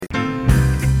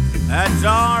It's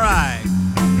all right,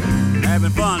 having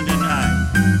fun tonight.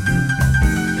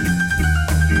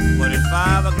 But it's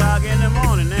 5 o'clock in the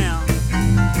morning now.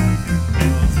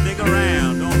 So stick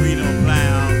around, don't be no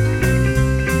clown.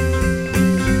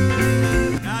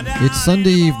 It's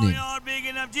Sunday evening.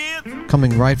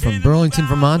 Coming right from Burlington,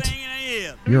 Vermont,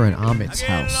 you're in Amit's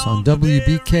house on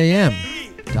WBKM.org.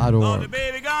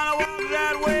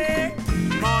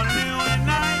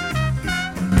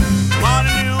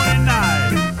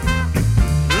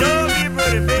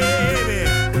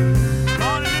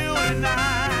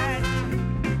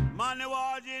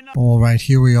 All right,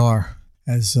 here we are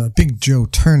as Big Joe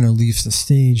Turner leaves the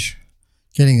stage,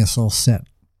 getting us all set,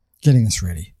 getting us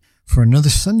ready for another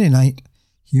Sunday night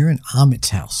here in Amit's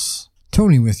house.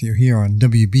 Tony with you here on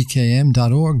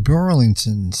WBKM.org,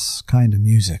 Burlington's kind of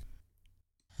music.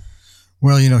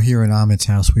 Well, you know, here in Amit's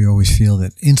house, we always feel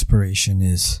that inspiration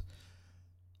is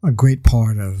a great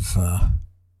part of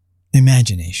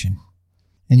imagination.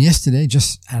 And yesterday,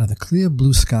 just out of the clear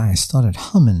blue sky, I started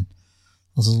humming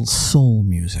a little soul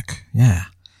music. Yeah,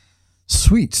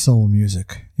 sweet soul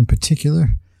music, in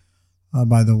particular,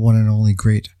 by the one and only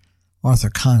great Arthur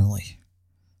Conley.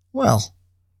 Well,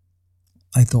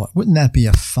 I thought, wouldn't that be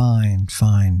a fine,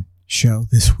 fine show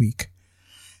this week?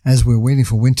 As we're waiting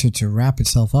for winter to wrap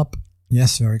itself up.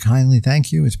 Yes, very kindly,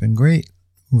 thank you. It's been great.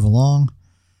 Move along.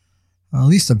 At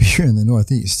least up here in the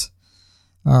Northeast.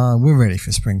 We're ready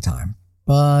for springtime,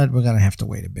 but we're going to have to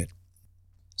wait a bit.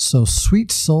 So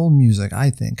sweet soul music, I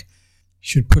think,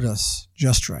 should put us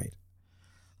just right.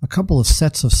 A couple of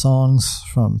sets of songs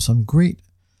from some great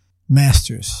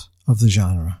masters of the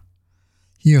genre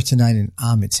here tonight in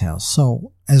Amit's house.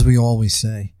 So, as we always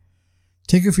say,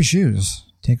 take off your shoes,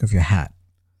 take off your hat,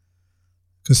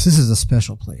 because this is a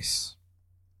special place.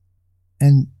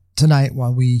 And tonight,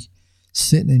 while we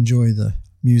sit and enjoy the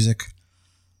music,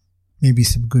 maybe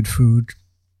some good food,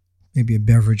 maybe a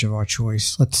beverage of our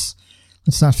choice, let's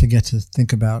not forget to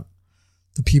think about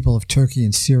the people of Turkey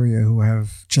and Syria who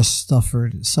have just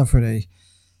suffered a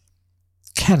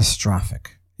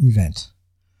catastrophic event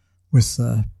with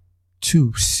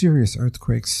two serious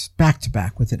earthquakes back to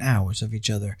back within hours of each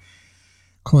other,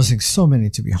 causing so many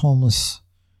to be homeless.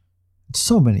 And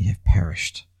so many have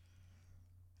perished.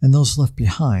 And those left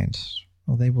behind,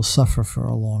 well, they will suffer for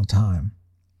a long time.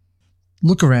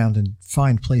 Look around and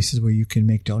find places where you can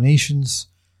make donations,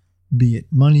 be it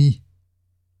money,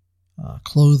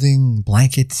 clothing,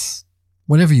 blankets,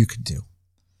 whatever you can do.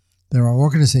 There are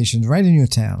organizations right in your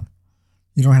town.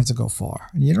 You don't have to go far,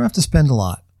 and you don't have to spend a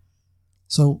lot.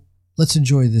 So let's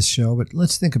enjoy this show, but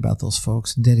let's think about those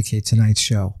folks and dedicate tonight's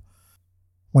show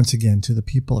once again to the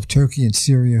people of Turkey and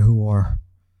Syria who are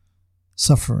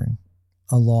suffering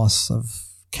a loss of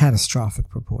catastrophic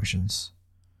proportions.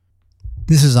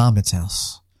 This is Amit's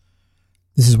house.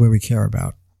 This is where we care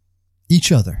about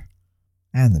each other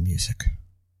and the music.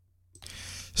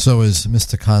 So as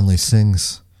Mr. Conley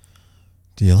sings,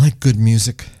 do you like good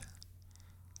music?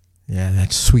 Yeah,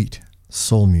 that's sweet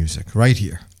soul music right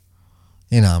here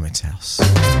in Amit's house.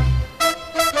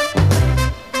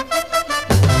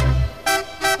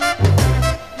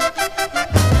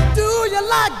 Do you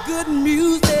like good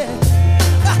music?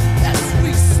 That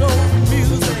sweet soul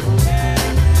music.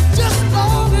 Just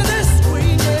long as it's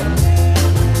screaming.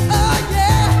 Oh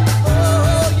yeah,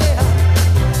 oh yeah.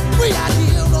 We are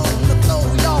here on the floor,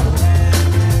 y'all.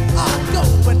 I'm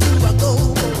going to a go-go.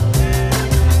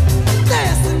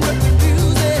 Dancing with the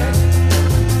music.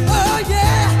 Oh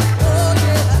yeah, oh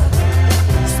yeah.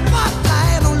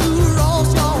 Spotlight on Lou Ross,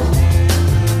 y'all.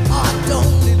 I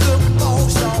don't need look for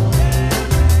y'all.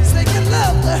 Singing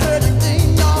love to hurting thing,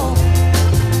 y'all.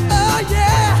 Oh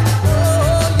yeah,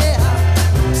 oh yeah.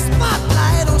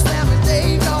 Spotlight on Sammy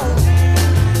Dave, y'all.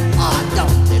 I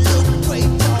don't need look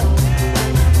great, y'all.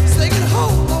 Singing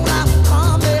home on I'm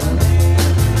coming.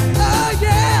 Oh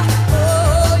yeah,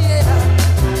 oh yeah.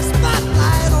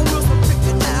 Spotlight on Wilson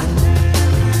Pickett now.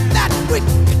 That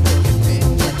wicked Pickett.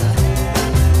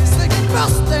 Singing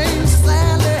Rustin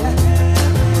Sally.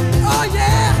 Oh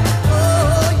yeah,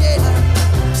 oh yeah.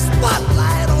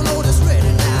 Spotlight on Otis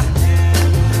Redding now.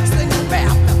 Singing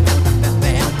bam, bam,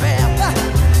 bam, bam, bam,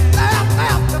 bam,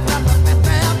 bam, bam, bam, bam,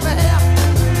 bam, bam.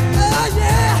 Oh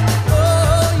yeah,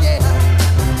 oh yeah.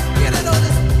 Get it,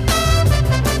 Otis.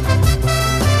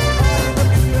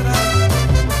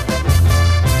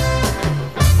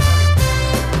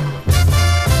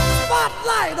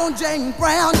 Spotlight on James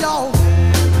Brown, y'all.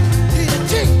 He the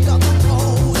king of them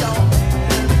all, y'all.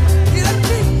 He the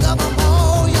king of them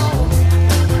all, y'all.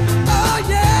 Oh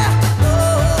yeah,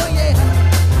 oh yeah.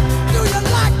 Do you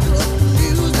like good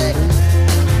music?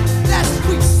 That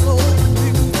sweet soul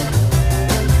music.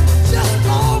 Just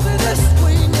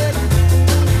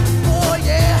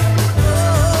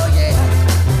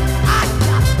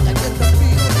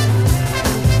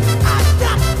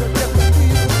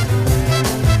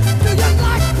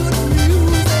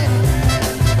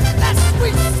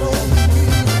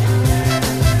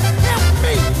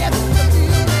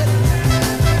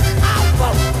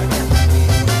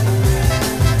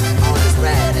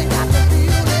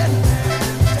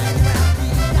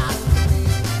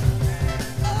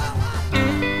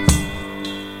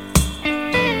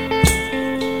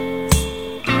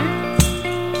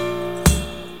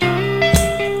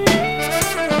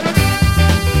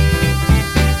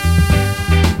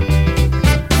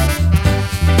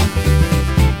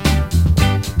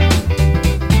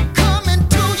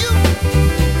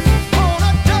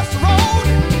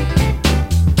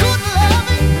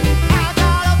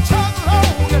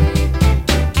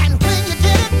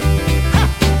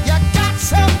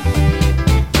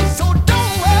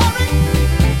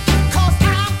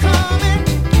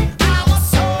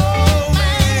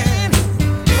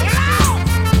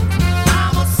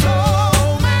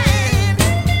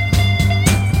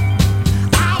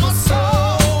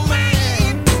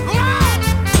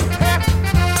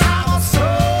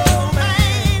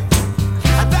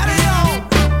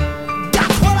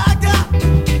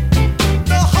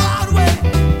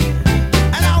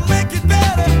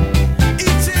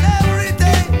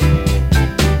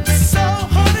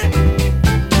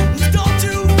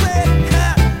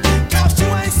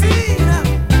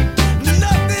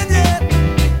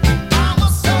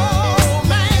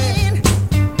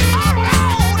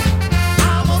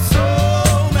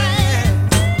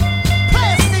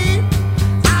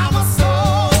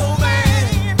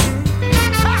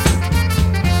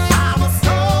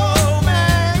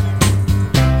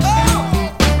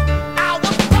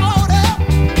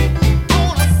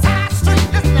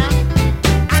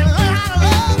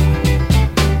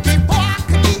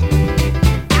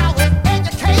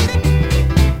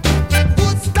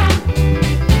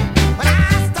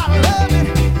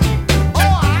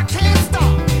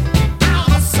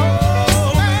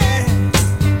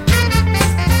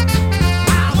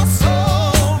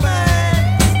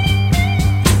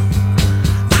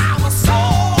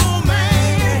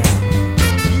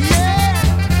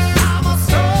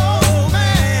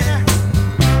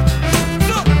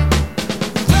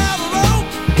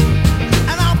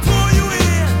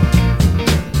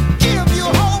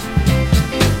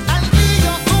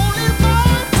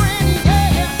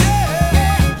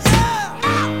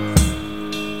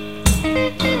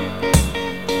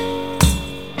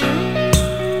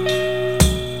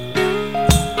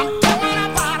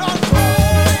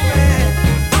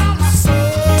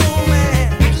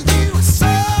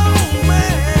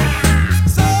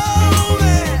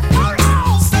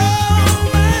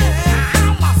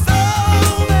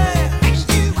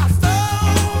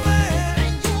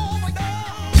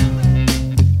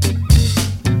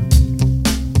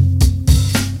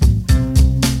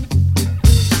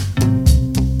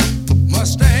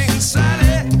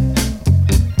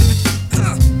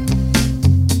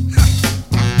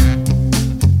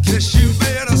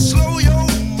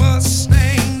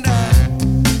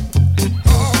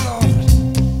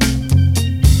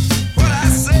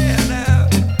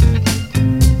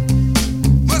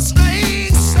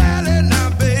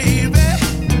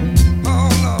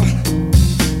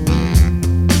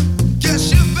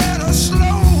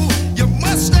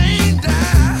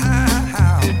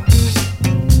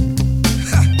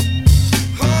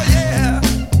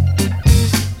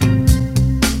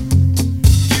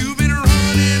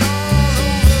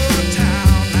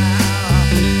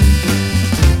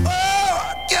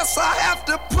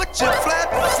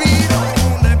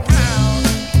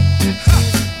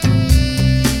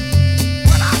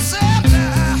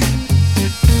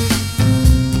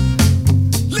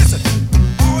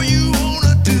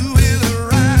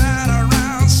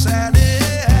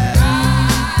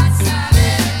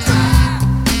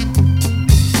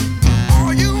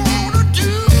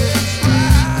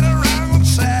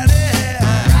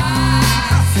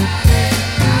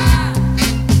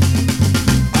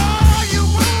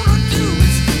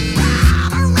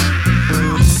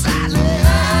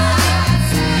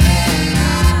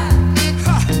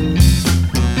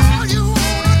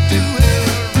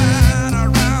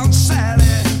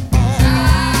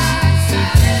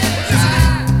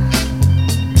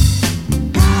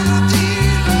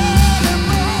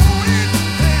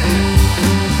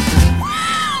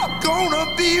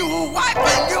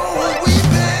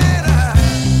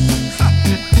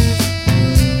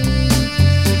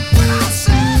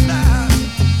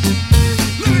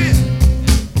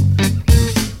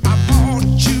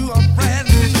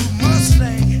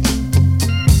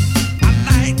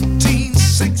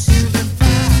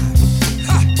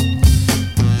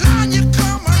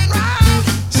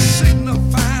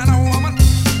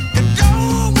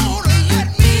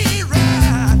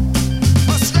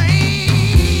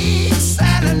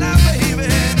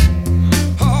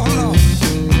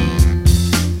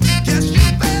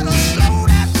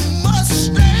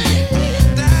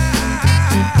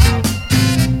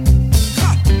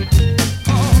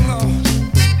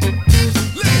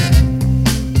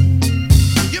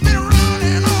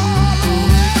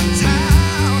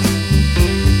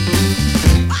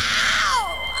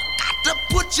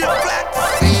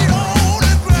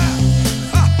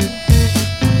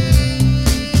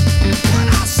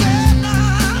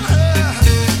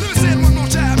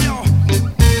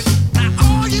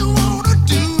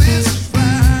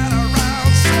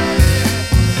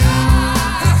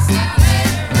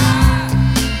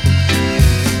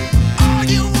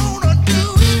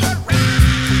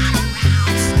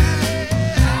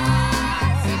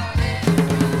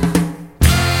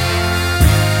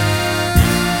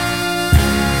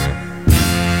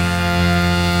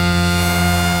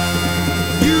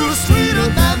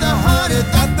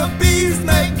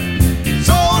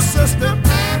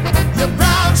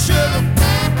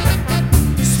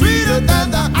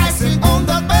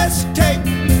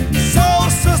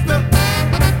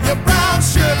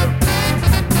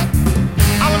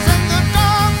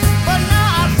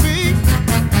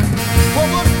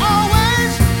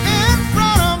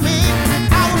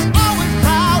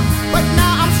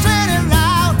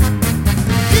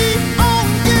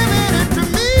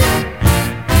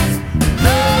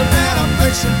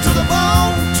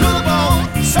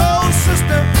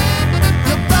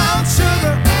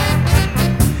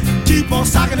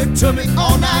to me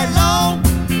all night long.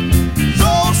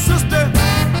 Soul sister,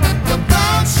 the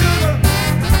brown sugar.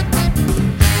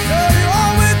 Girl, you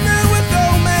always been with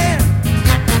your man.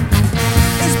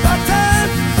 It's about time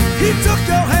he took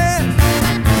your hand.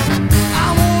 I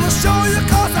wanna show you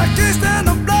 'cause I can't stand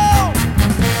the blow.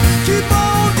 Keep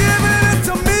on giving it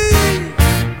to me.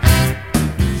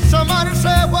 Somebody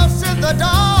said what's in the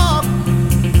dark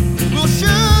will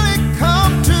surely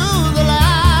come to the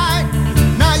light.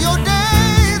 Now your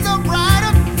days are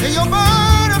brighter and your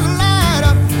burden is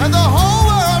lighter, and the whole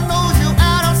world knows you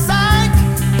out of sight.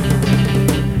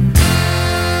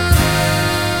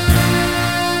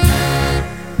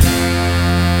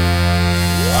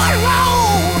 What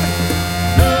wrong?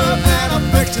 Love and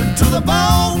affection to the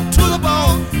bone, to the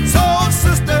bone. Soul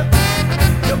sister,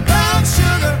 your brown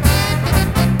sugar.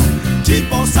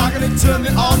 Keep on socking it to me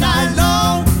all night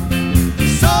long.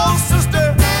 Soul sister,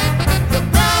 the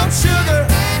brown sugar.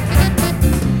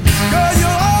 Girl,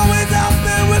 you're always out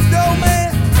there with your man.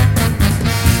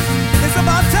 It's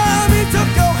about time he took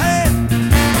your hand.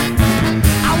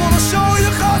 I wanna show you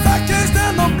 'cause I can't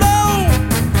stand the blow.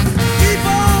 Keep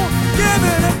on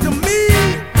giving it to me.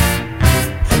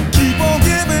 Keep on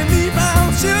giving me brown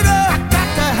sugar. I got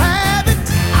to have it.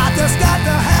 I just got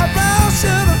to have it.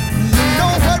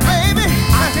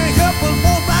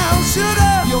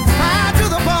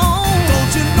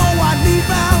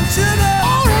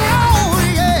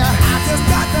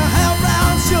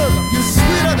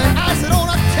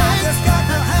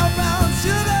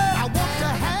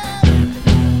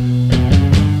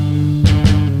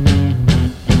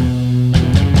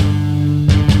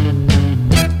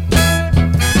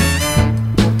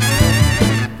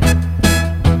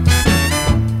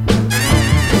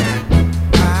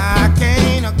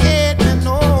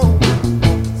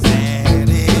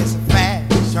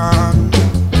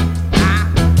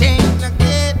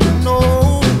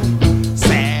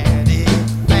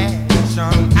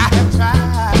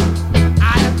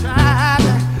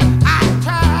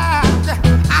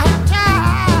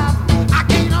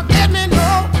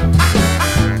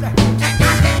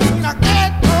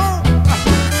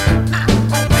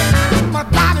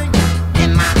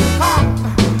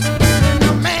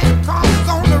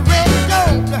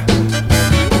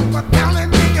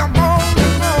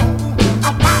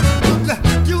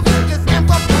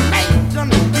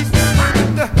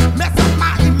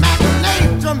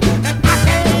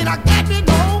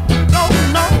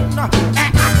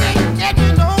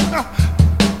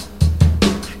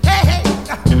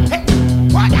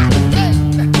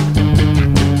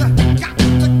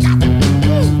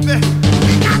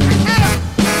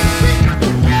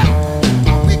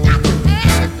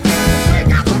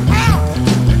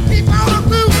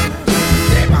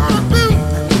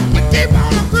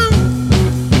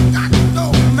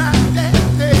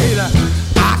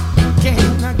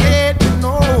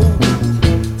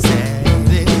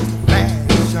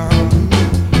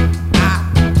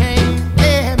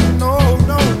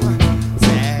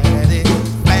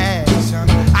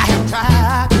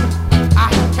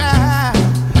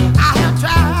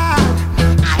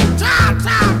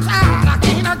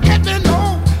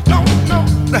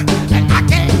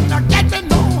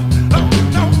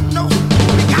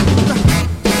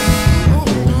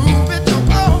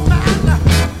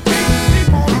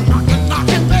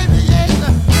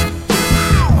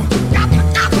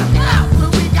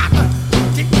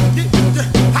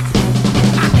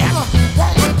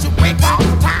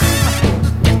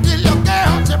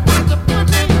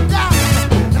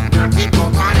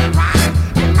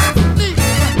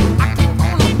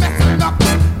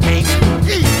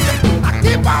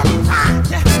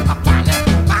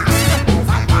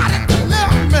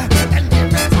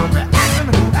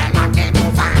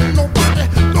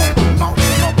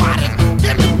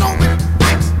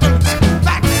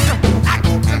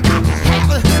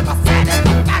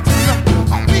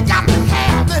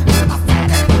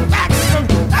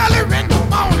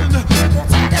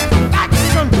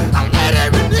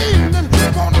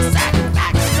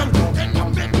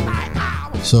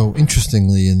 So,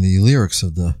 interestingly, in the lyrics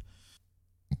of the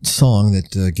song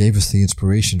that gave us the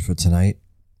inspiration for tonight,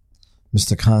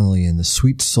 Mr. Connolly and the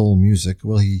Sweet Soul Music,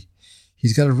 well,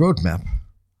 he's got a roadmap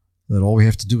that all we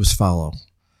have to do is follow.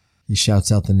 He shouts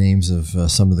out the names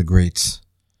of some of the greats.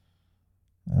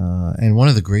 And one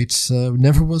of the greats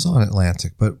never was on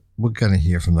Atlantic, but we're going to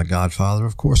hear from the Godfather.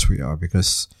 Of course we are,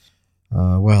 because,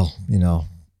 well, you know,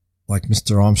 like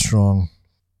Mr. Armstrong,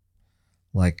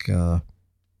 like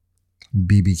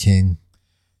B.B. King,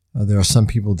 there are some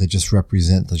people that just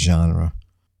represent the genre,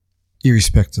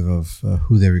 irrespective of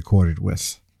who they recorded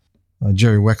with.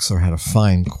 Jerry Wexler had a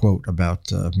fine quote about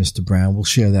Mr. Brown. We'll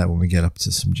share that when we get up to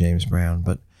some James Brown.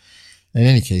 But in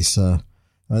any case,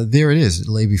 there it is. It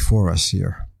lay before us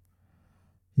here.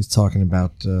 He's talking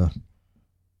about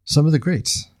some of the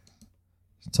greats.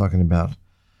 He's talking about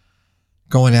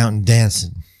going out and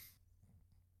dancing,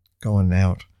 going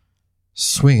out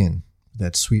swinging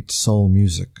that sweet soul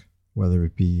music, whether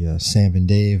it be Sam and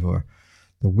Dave or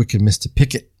the wicked Mr.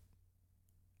 Pickett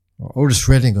or Otis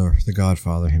Redding or the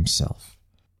Godfather himself.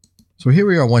 So here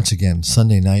we are once again,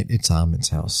 Sunday night, it's Ahmet's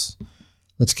house.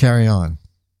 Let's carry on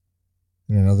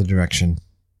in another direction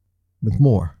with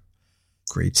more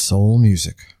great soul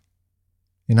music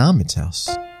in Ahmet's house.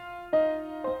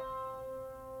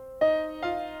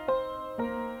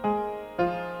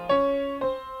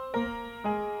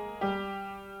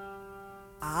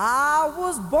 I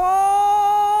was born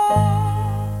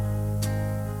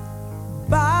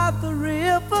by the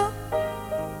river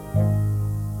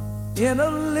in a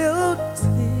little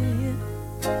tent,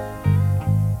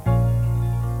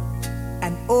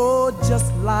 and oh,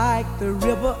 just like the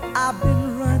river, I've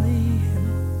been running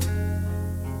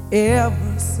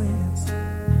ever since.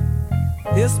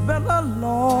 It's been a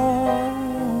long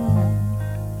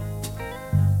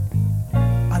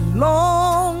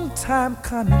time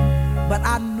coming, but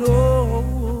I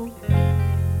know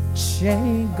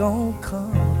change gon'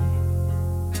 come.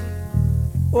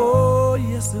 Oh,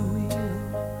 yes it will.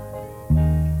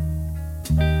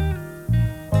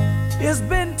 It's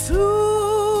been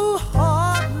too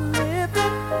hard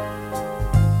living.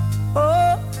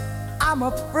 Oh, I'm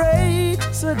afraid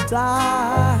to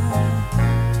die,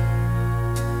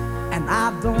 and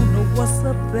I don't know what's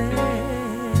up there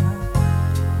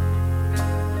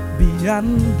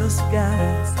beyond the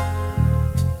skies.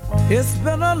 It's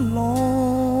been a long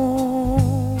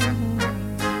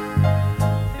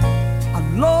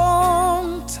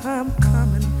time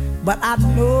coming, but I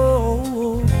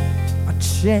know a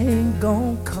change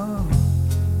gon' come.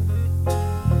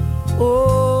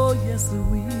 Oh, yes it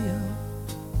will.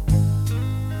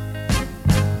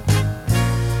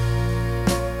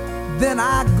 Then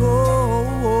I go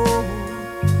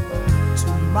to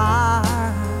my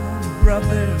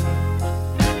brother.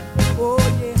 Oh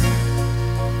yeah.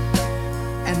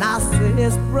 And I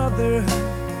says, brother,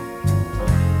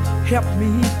 help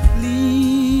me please.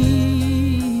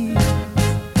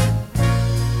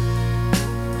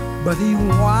 But he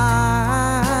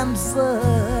winds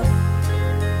up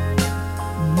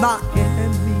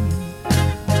knocking me,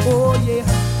 oh yeah,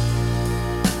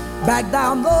 back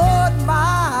down on my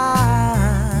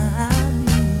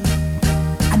knee.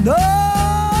 I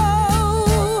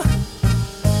know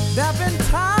there've been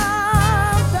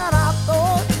times that I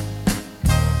thought,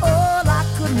 oh, I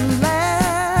couldn't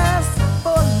last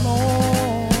for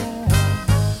long,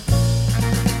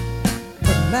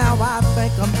 but now I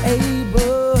think I'm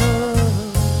able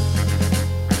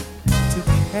to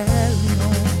carry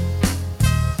on.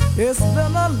 It's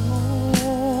been a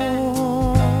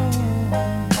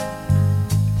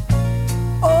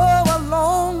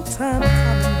long time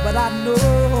coming, but I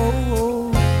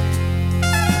know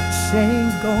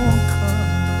change gon' come.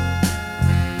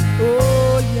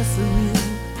 Oh, yes it will.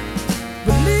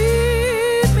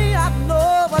 Believe me, I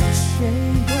know a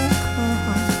change gon' come.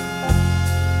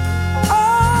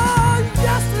 Oh,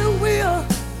 yes it will.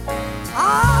 I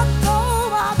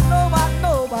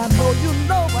know, you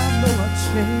know, I know a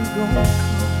change gon'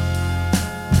 come.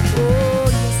 Oh,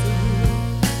 yes it will.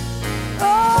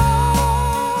 Oh,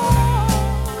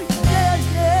 yeah,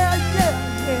 yes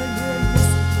it will.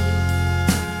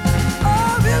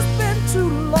 Oh, it's been too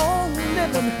long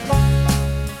living.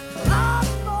 I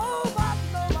know.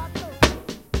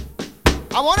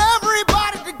 I want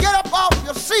everybody to get up off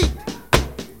your seat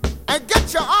and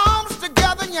get your arms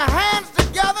together and your hands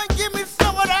together and give me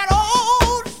some of that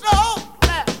old soul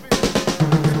clapping.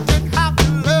 You didn't have to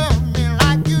love me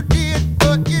like you did,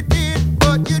 but you did.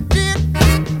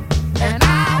 And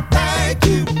I thank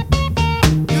you.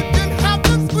 You didn't have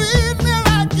to squeeze me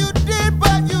like you did,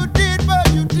 but you did.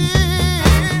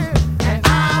 And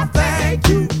I thank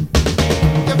you.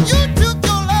 If you took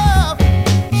your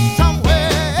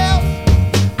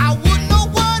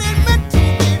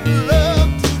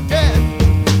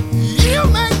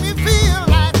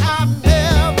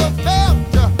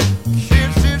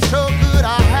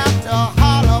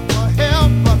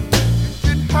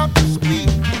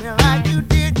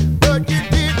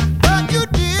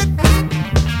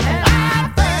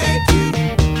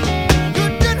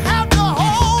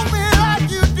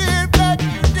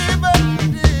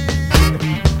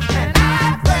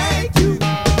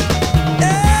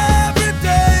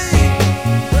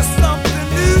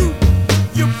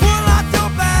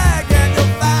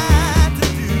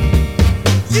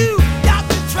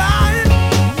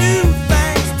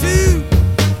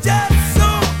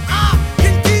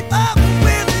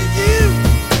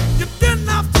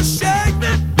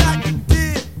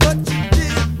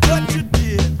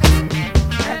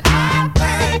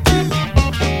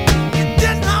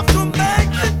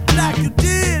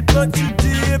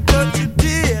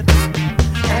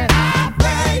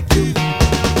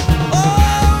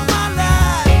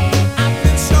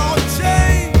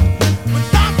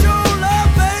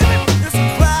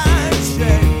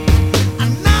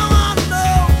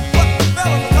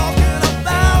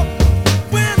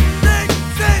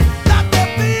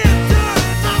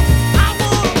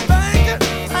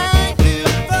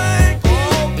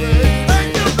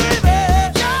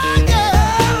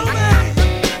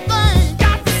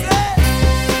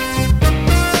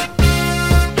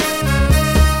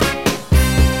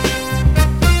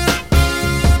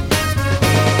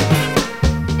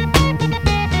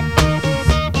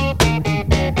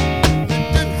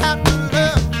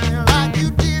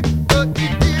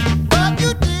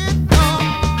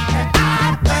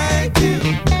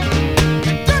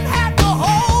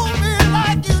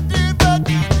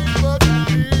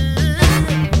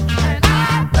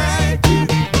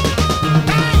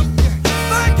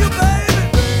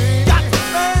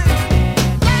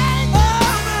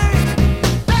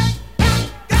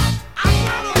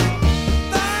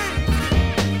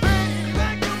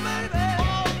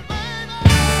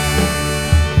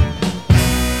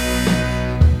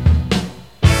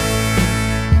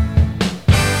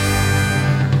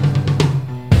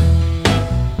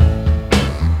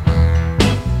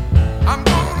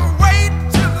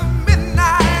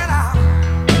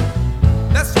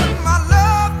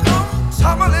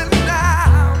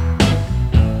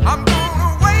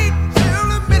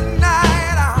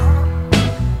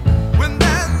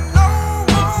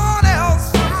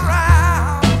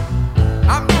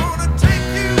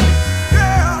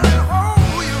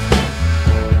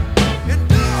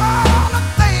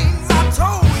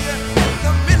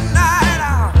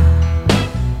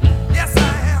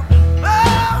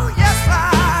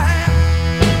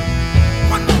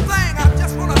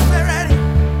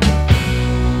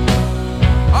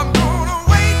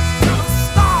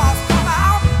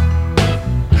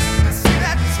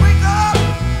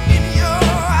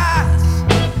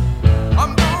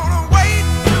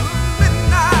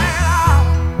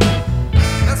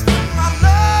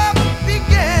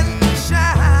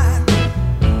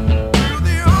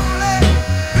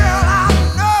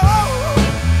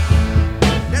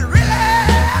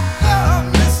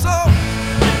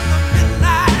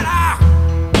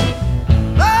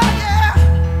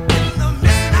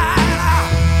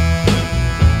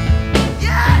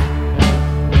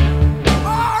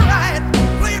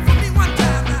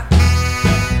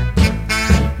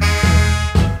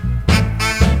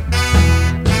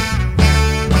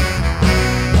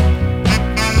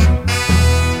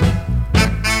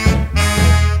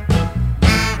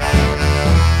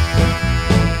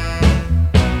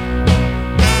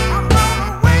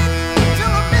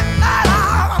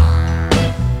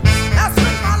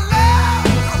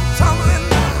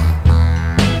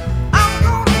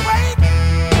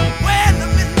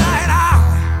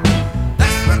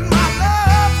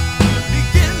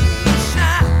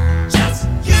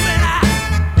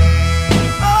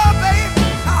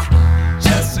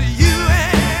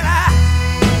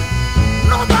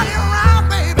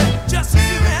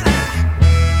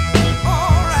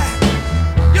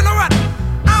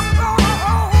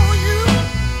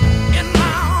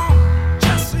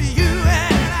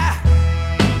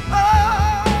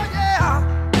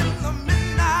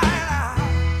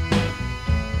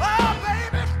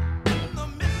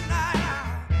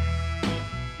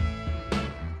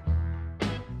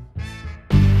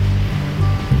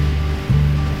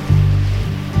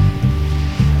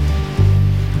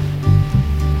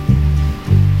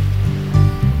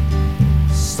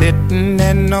sitting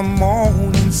in the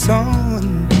morning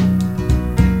sun.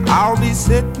 I'll be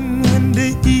sitting when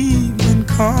the evening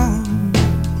comes,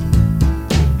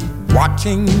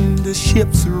 watching the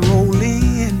ships roll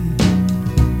in,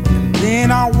 and then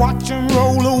I'll watch them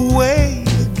roll away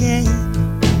again.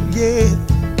 Yeah,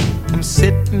 I'm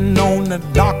sitting on the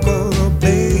dock of the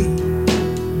bay,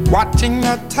 watching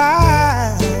the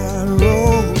tide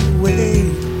roll away.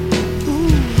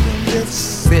 Ooh, I'm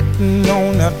just sitting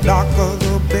on the dock of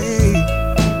the bay,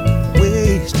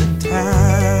 wasting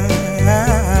time.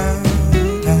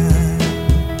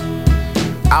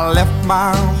 I left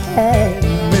my home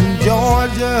in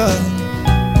Georgia,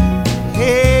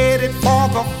 headed for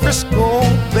the Frisco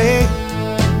Bay,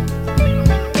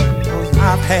 'cause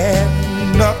I've had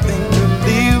nothing to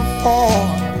live for,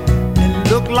 and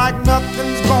look like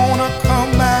nothing's gonna come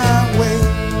my way.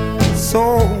 So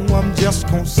I'm just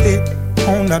gonna sit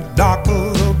on the dock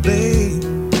of the bay,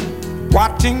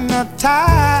 watching the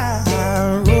tide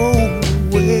roll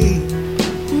away.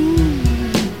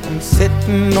 I'm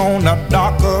sitting on the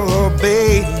dock of the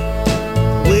bay,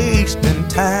 wasting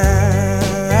time.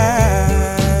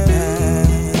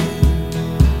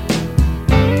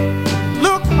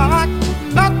 Look like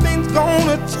nothing's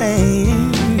gonna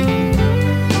change,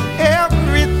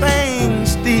 everything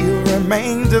still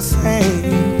remains the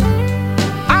same.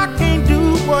 I can't do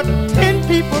what 10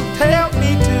 people tell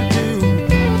me to do,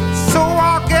 so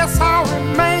I guess I'll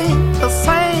remain the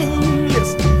same.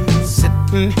 Listen,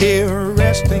 sitting here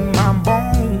resting my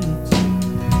bones,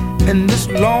 and this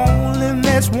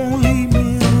loneliness won't leave me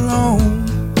alone.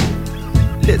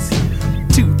 Listen,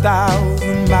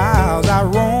 2,000 miles I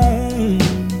roam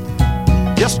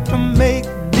just to make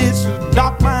this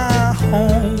dock my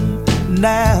home.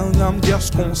 Now I'm just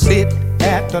gonna sit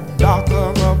at the dock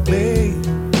of a bay,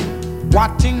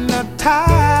 watching the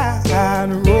tide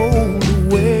roll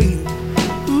away.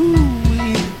 Ooh,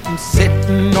 I'm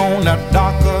sitting on the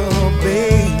dock of a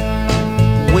bay,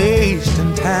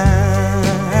 wasting time.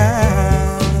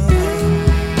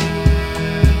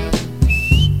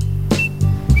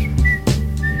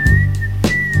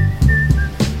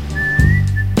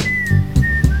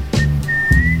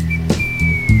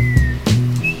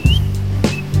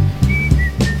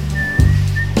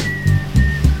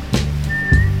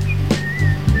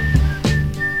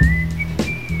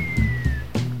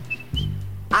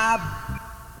 I've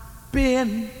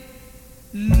been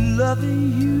loving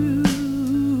you,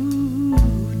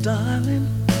 darling.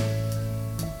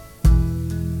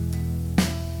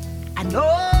 I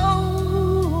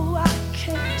know I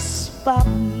can't stop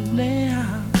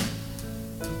now,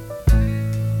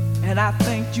 and I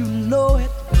think you know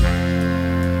it.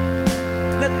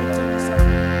 Let me tell you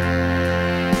something.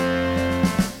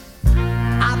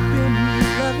 I've been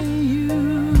loving you,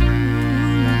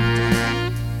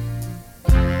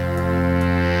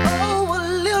 oh, a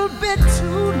little bit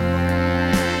too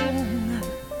long.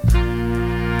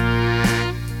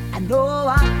 I know I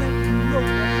think you know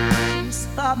that I can't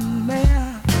stop now.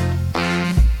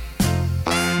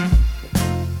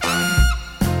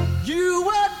 You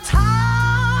were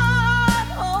tired,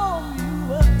 oh, you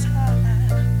were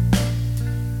tired,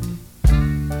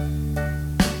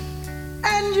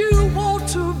 and you want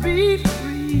to be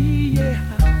free, yeah.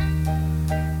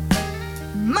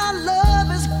 My love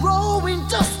is growing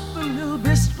just a little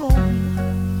bit strong,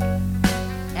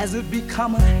 as it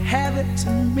become a habit to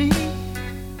me.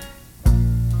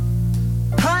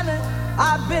 Honey,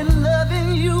 I've been loving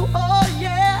you, oh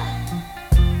yeah,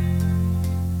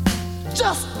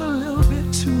 just a little bit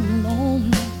too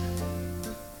long,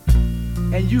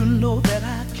 and you know that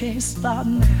I can't stop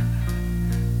now.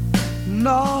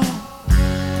 No.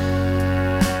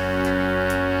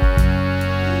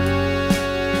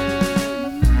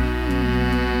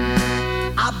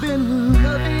 I've been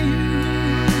loving you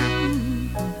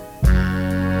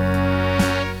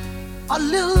a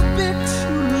little bit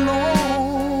too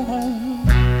long,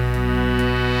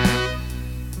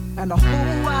 and the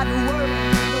whole wide world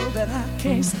know that I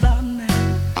can't stop now.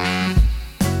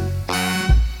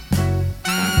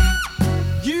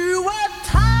 You were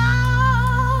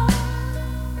tired,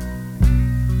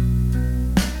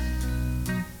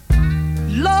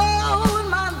 Lord,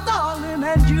 my darling,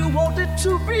 and you wanted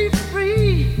to be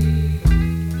free,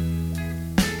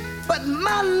 but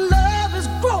my love is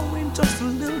growing just a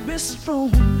little bit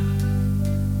strong,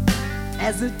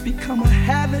 as it become a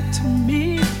habit to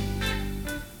me.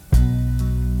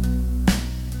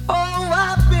 Oh,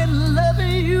 I've been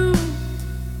loving you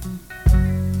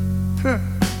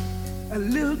a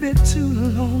little bit too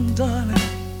long, darling,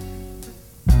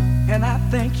 and I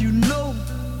think you know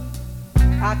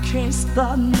I can't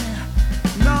stop now.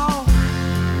 No.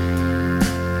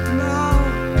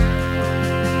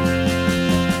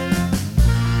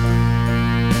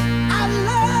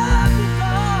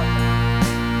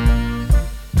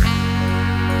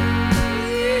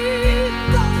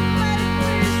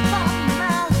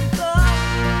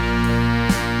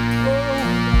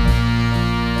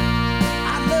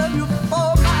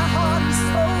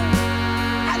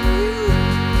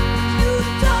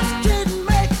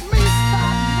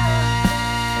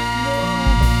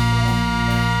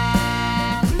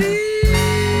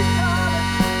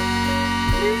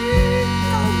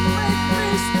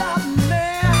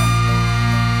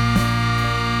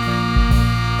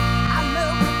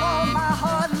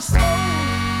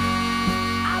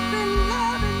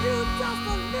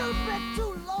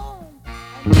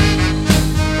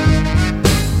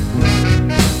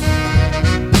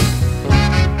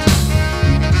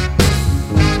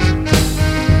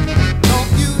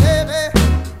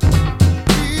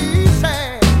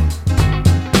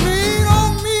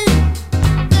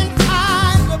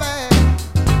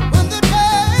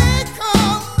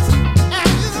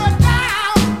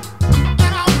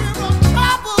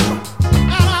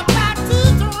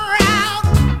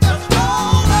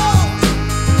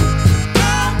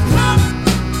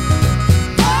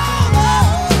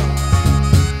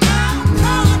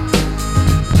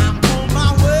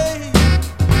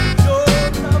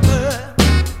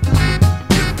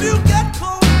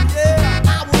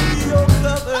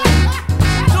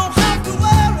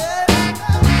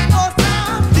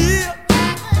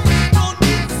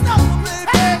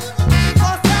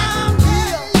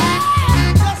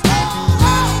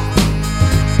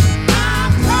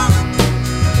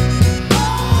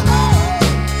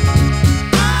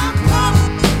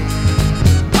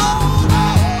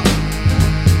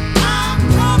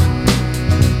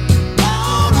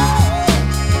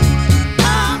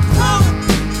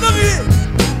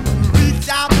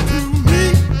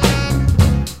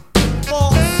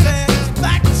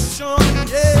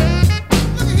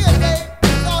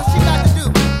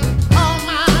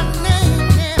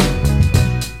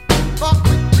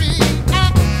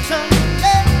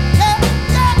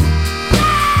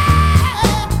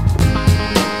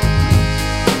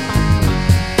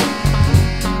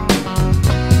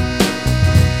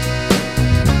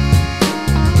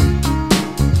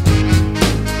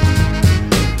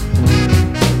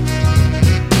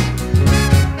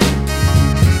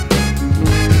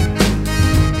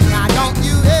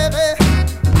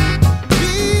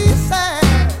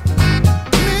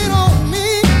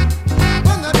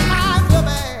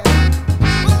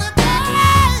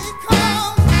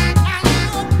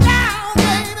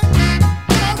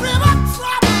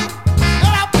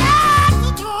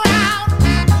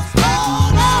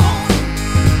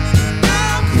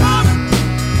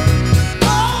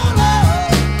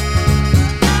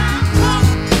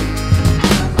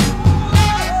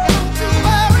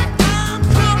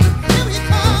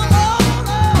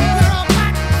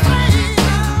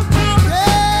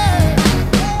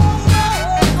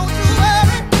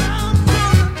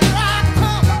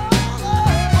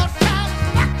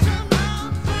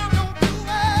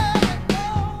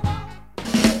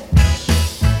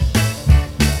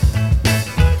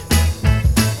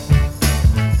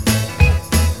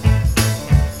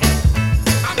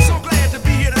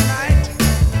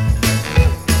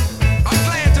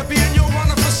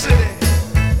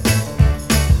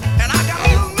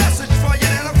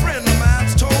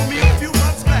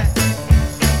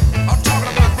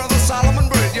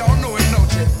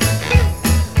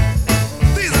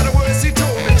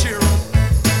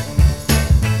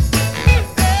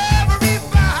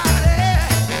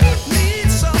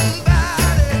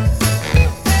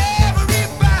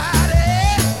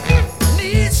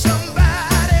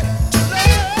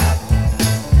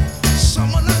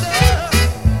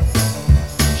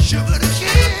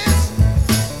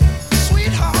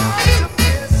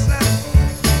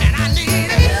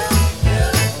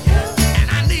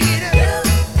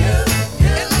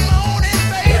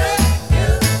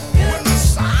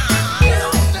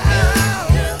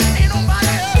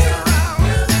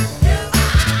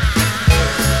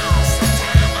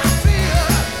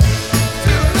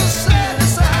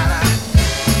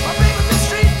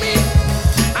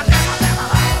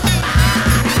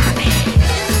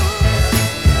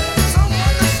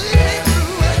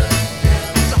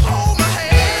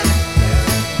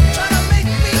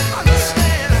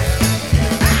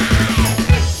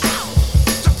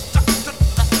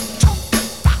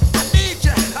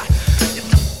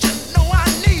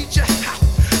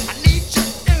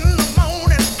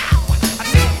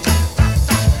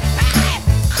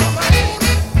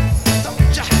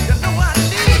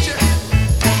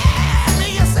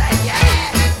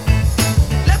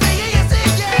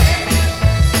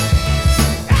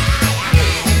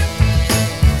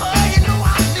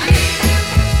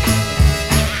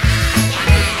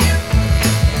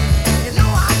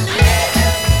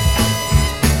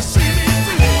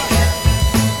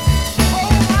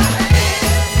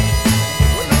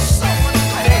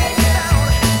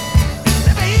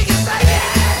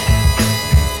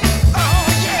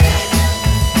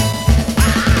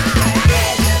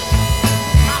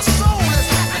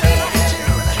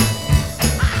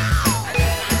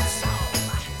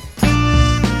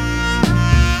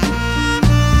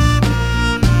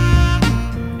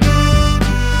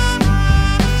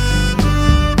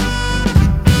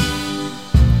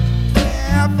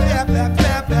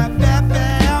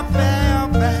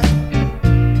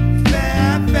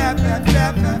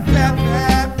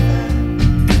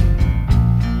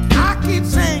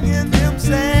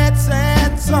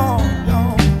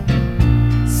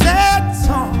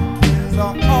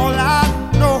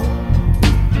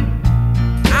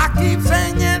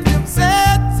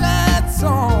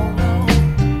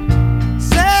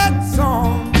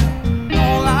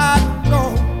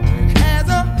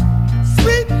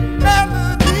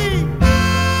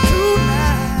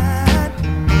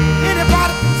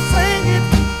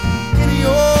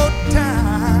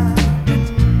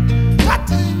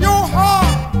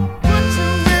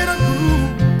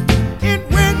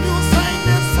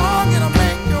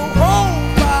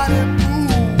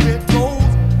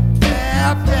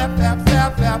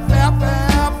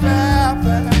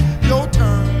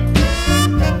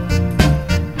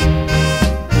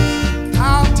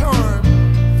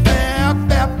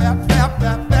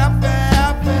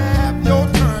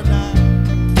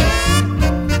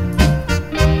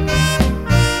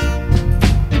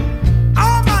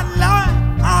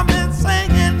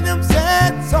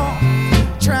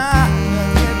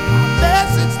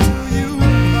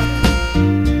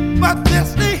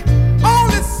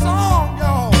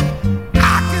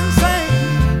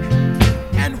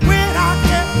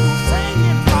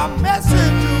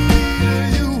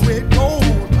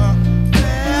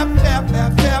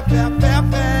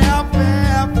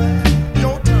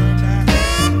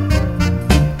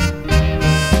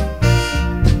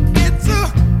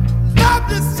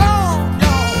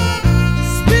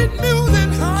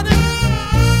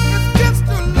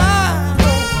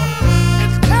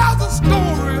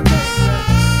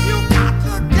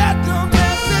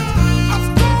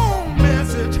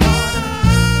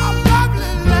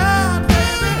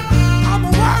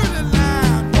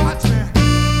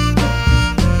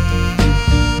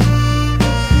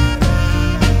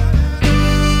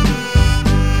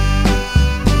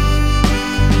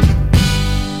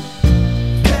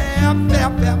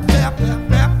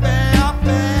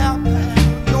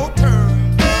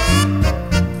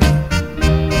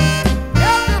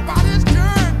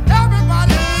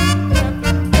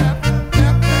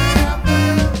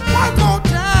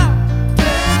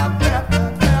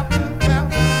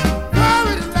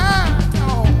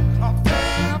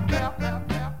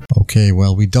 Okay,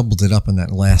 well, we doubled it up in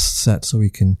that last set so we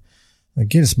can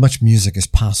get as much music as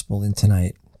possible in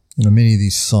tonight. You know, many of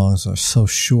these songs are so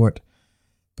short,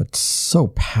 but so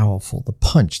powerful, the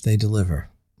punch they deliver.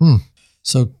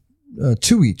 So,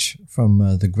 two each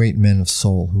from the great men of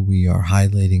soul who we are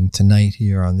highlighting tonight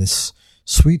here on this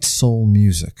Sweet Soul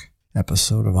Music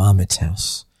episode of Ahmet's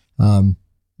House. One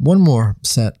more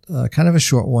set, kind of a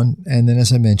short one, and then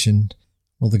as I mentioned,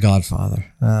 well, The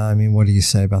Godfather. I mean, what do you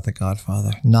say about The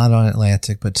Godfather? Not on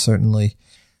Atlantic, but certainly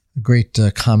a great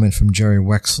comment from Jerry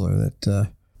Wexler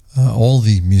that all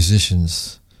the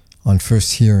musicians on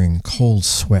first hearing Cold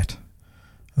Sweat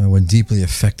were deeply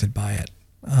affected by it.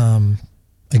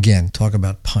 Again, talk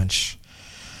about punch.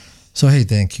 So, hey,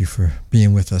 thank you for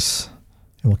being with us.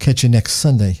 And we'll catch you next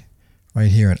Sunday right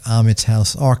here at Ahmet's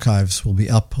House. Archives will be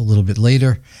up a little bit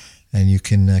later, and you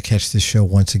can catch this show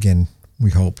once again. We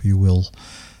hope you will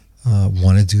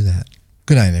want to do that.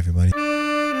 Good night, everybody.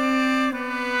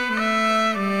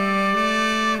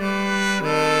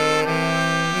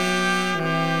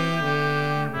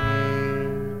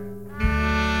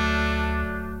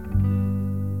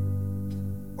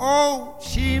 Oh,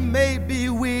 she may be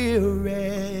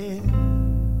weary.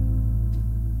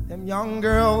 Them young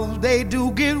girls, they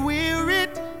do get wearied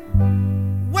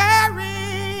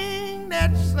wearing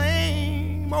that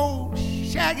same old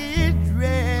shaggy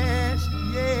dress,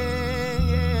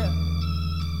 yeah.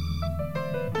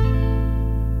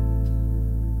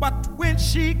 But when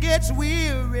she gets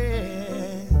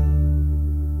weary,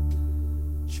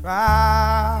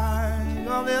 try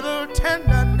a little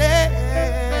tenderness,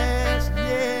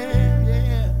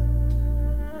 yeah.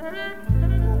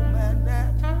 Oh, man,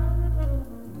 that.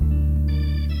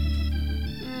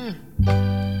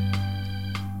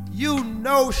 You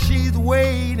know she's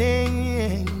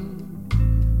waiting,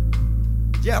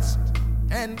 just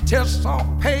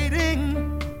anticipating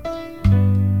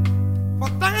for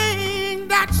things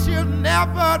that she'll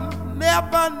never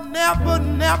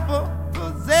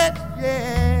possess,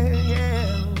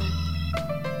 yeah.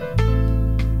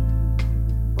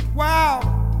 But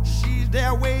while she's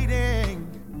there waiting,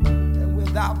 and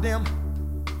without them,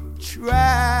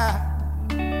 try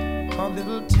a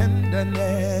little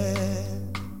tenderness.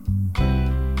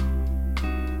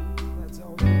 That's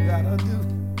all you gotta do.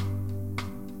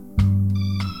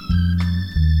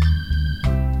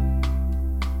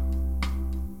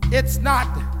 It's not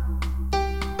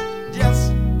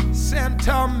just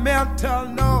sentimental,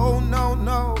 no, no,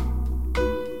 no.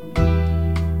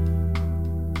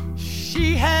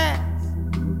 She has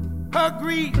her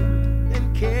grief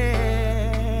and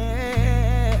care,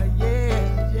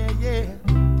 yeah, yeah, yeah.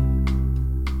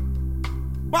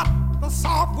 But the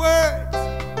soft words,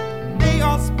 they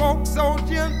are spoke so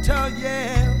gentle,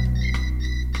 yeah.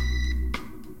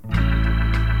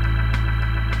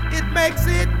 It makes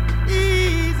it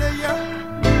easier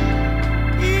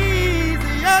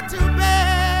to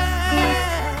bear,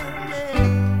 yeah.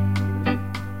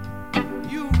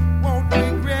 You won't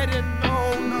regret it, no,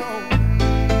 no.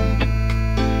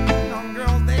 Some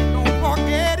girls, they don't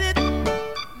forget it.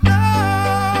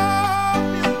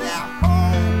 Love is their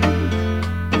home,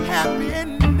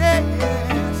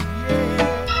 happiness, yeah.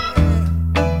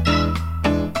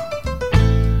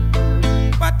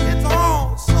 But it's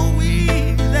all so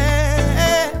easy.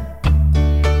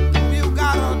 All you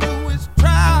gotta do is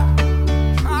try.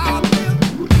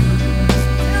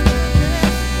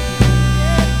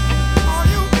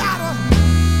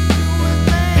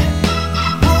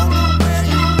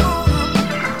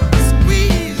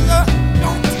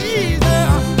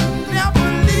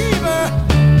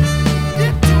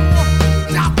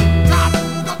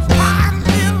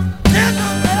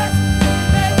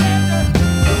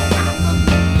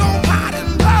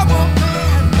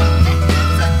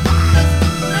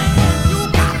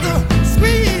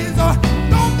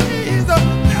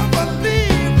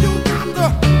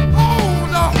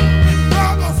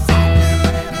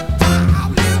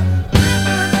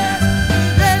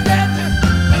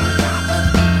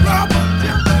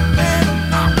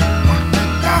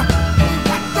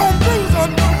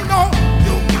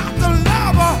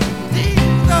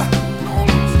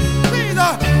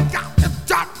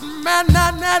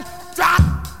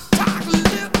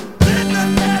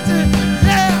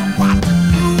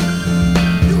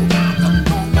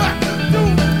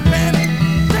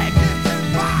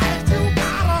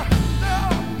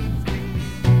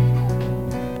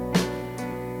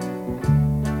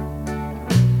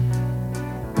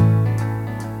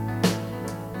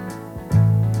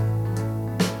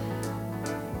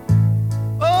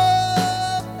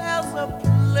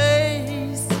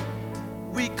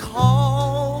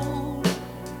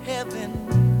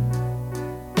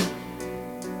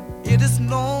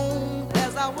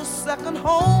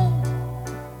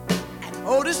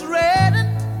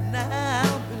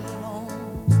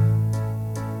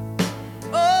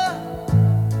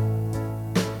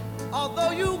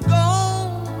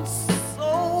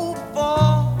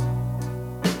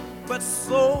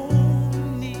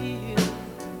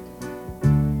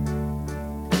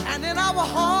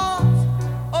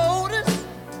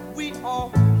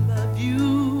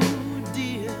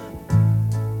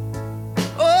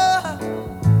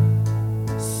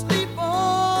 Sleep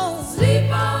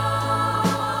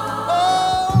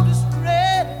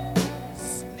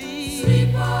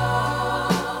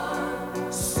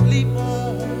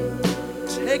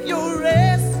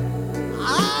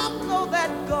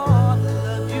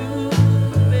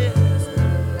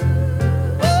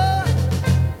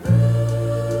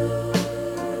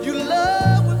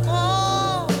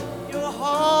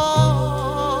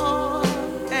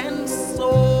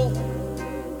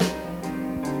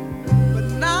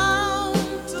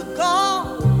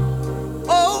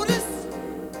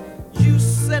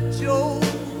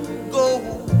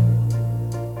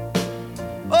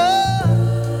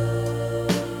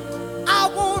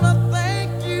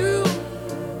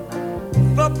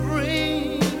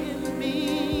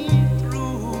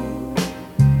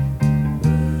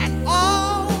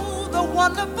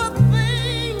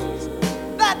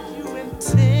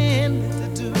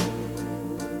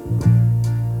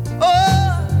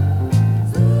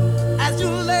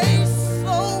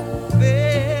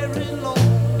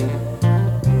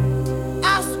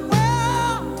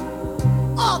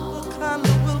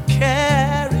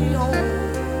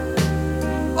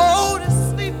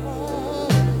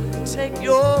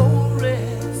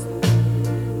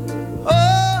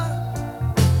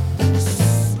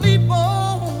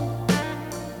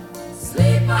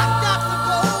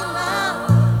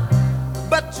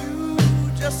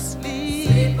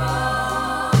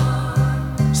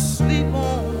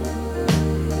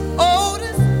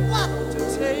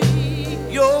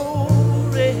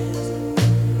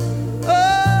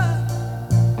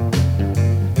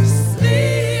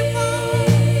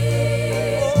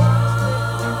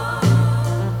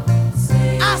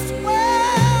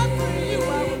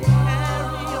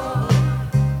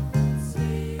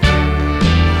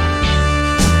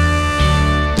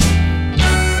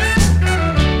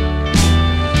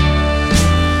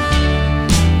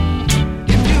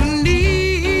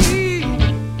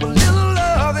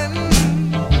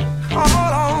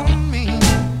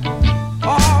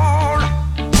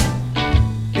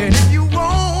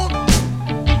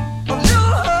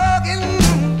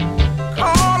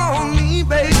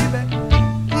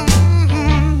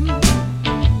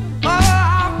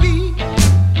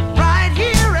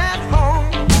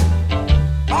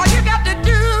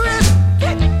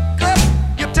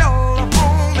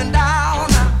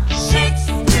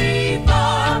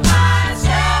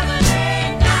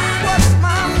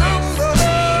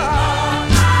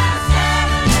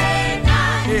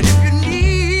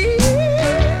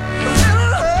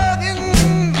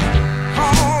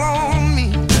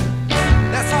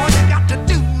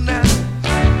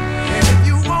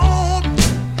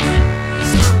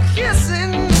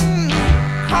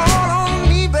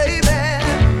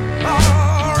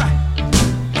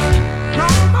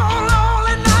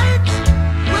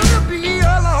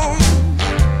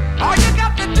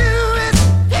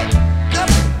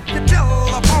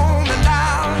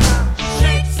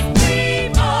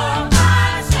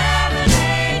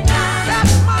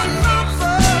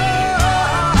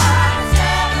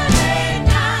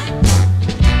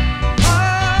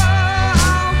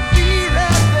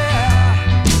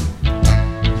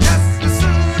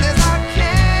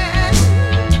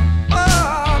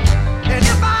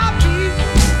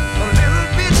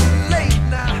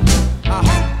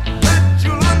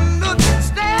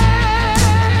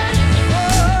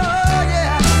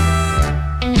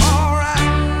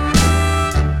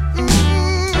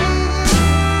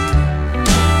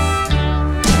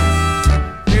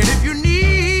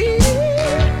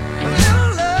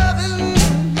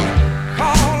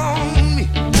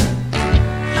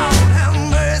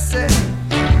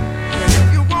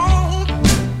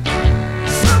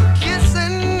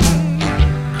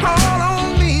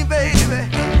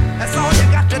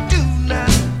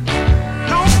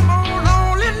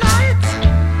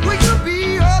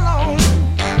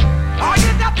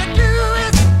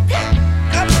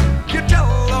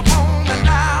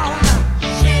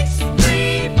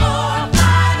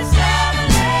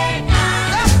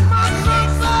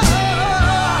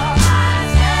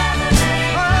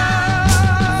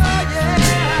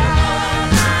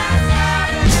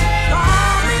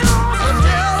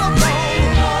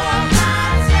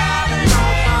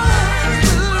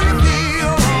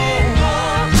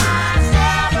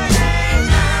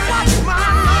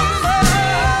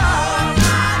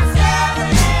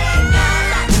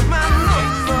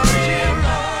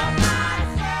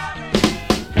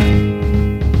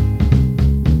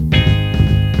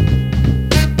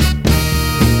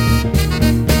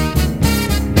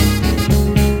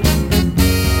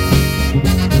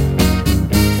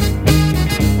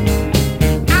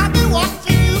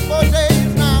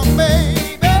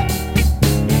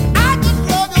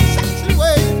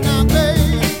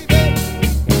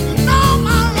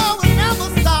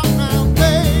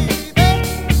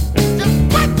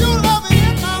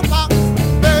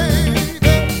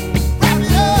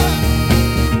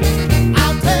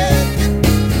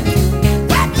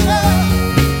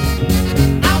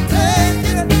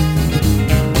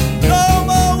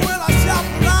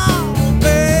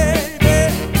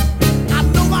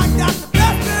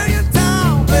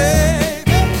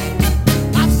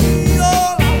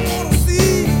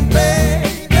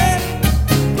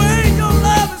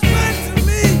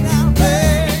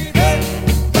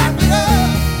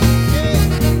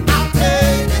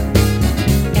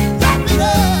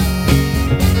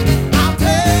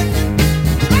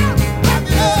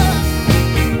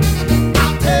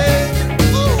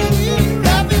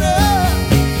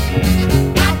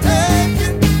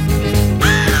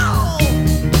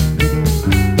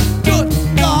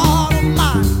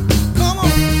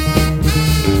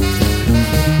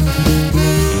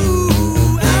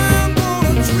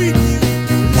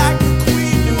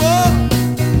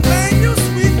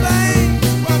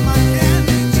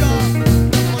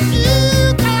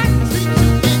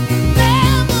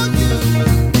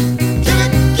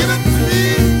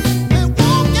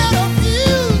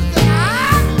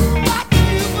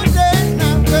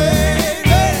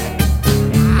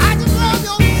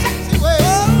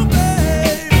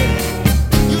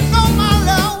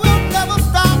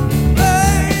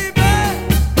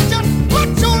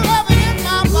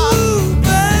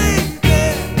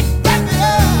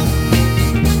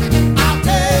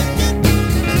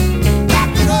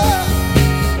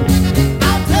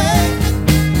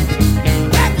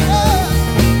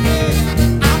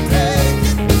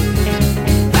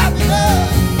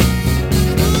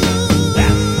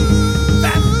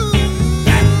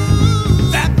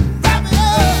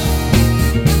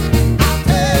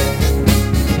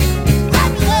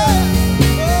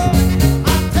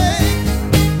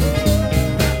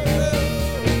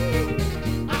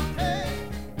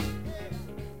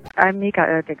I'm Mika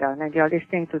Ertegun, and you're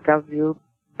listening to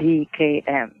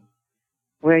WBKM,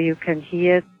 where you can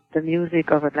hear the music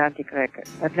of Atlantic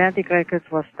Records. Atlantic Records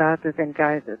was started and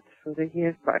guided through the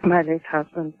years by my late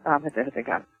husband, Ahmet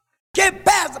Ertegun. Get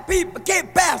past the people,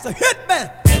 get past the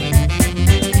hitman.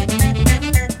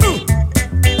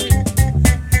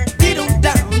 Get on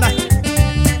down now.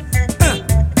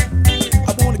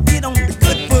 I wanna get on the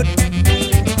good foot.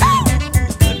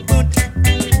 Good foot.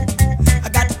 I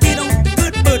got to get on the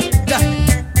good foot.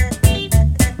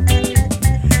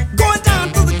 Going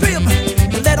down to the crib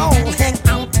and let all hang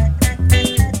out.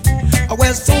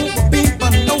 Where sober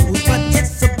people knows what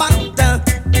it's about.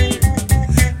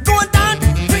 Going down to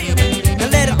the crib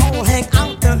and let it all hang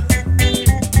out.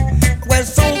 Where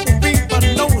sober people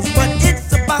knows what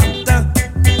it's about.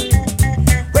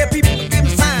 Where people give a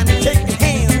sign and shake their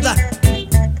hands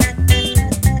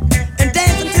and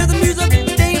dancing to the music,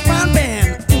 James Brown band.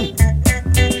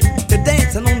 They're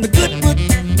dancing on the good foot.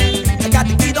 I got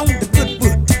to get on the good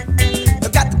foot. I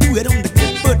got to do it on the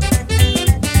good foot.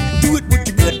 Do it with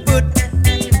your good foot.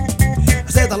 I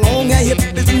said the long hair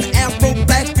hippies and the afro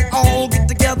blacks, they all get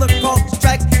together across the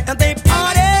tracks and they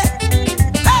party.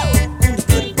 On the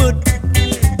good foot.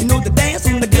 You know they dance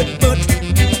on the good foot.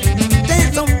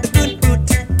 Dance on the good foot.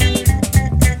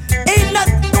 Ain't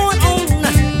nothing going on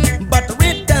but the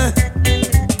rent.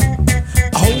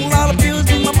 A whole lot of bills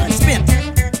and my money spent.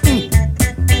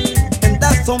 And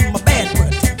that's on my bad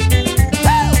foot.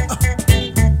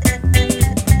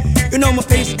 You know my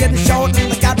face is getting short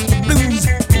and I got the blues.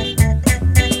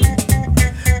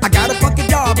 I got a fucking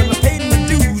job and I paid my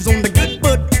dues on the good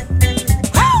foot.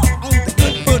 On the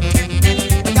good foot.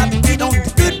 I got to get on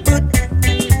the good foot.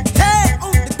 Hey,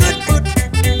 on the good foot.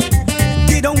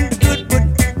 Get on the good foot.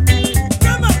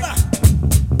 Grandmother,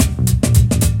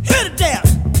 hit it down.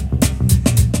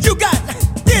 You got it.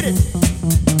 Did it.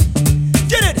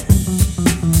 Did it.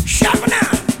 Shop it now.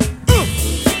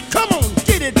 Come on,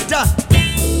 get it done.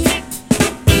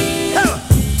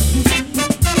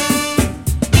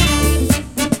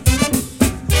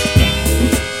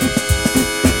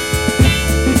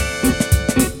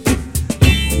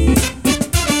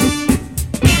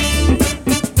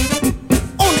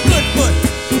 On the good foot.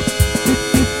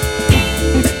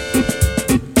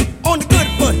 On the good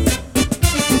foot.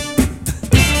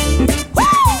 Woo!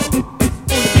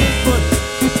 On the good foot.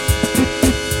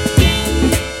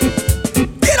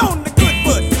 Get on the good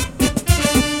foot.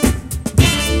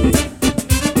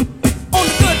 On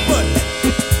the good foot.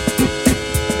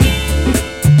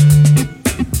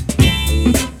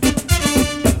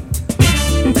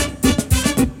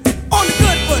 On the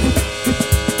good foot.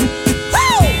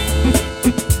 Woo!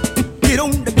 Get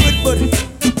on the good foot.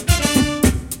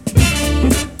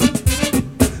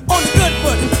 On the good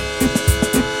foot.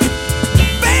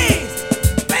 Bang!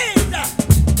 Bang down.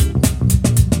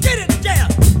 Get it down.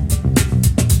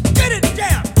 Get it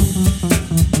down.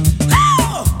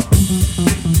 Oh!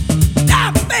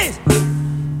 Down, bass.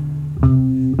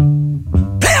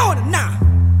 Play on it now.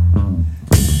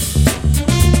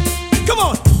 Come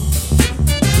on.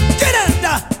 Get it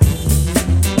down.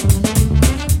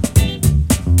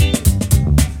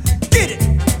 Get it.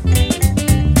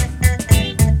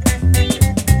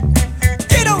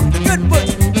 Get on the good foot.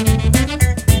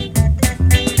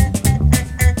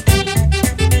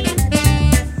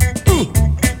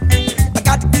 I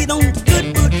got to get on the good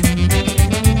foot.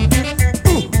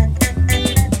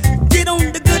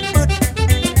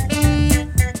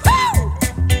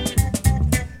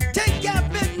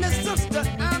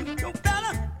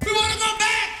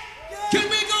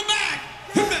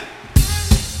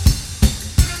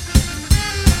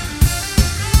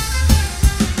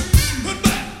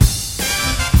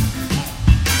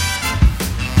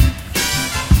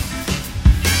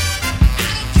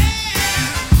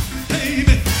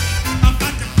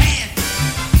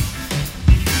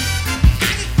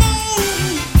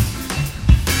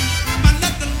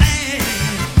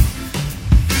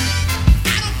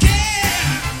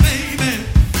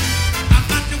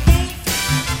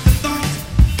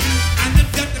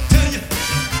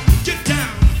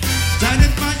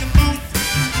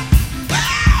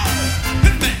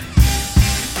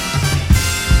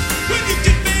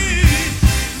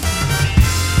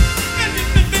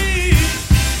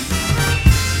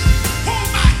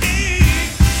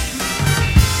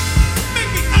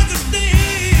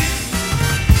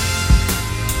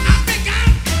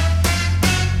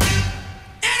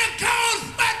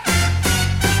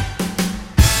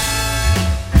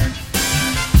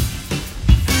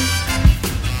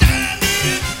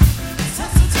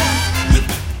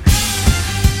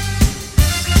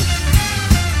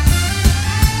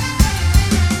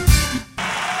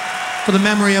 for the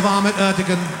memory of Ahmet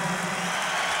Ertegun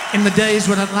in the days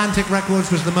when Atlantic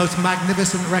Records was the most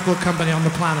magnificent record company on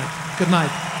the planet. Good night.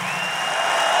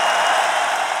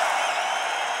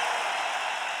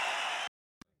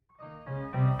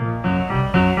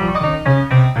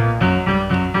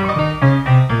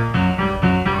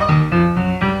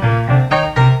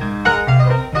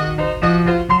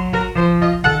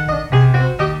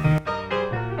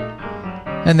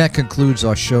 And that concludes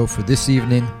our show for this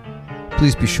evening.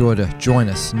 Please be sure to join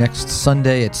us next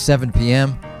Sunday at 7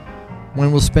 p.m.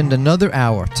 when we'll spend another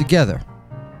hour together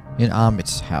in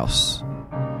Amit's House.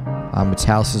 Amit's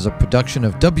House is a production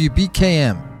of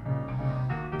WBKM,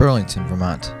 Burlington,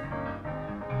 Vermont.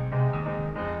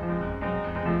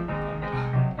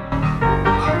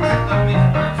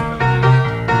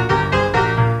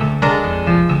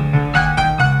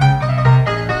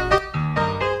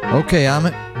 Okay,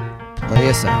 Amit, play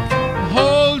us out.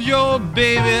 Hold your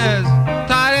baby as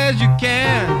tight as you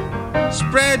can.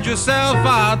 Spread yourself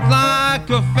out like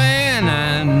a fan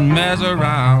and mess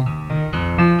around.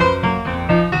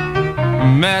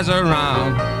 Mess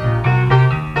around.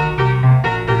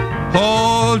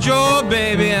 Hold your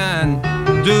baby and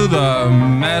do the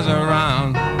mess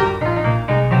around.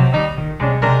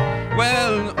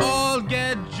 Well, all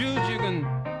get juice, you can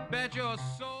bet your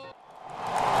soul.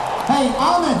 Hey,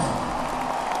 Ahmed!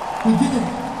 We did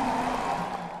it.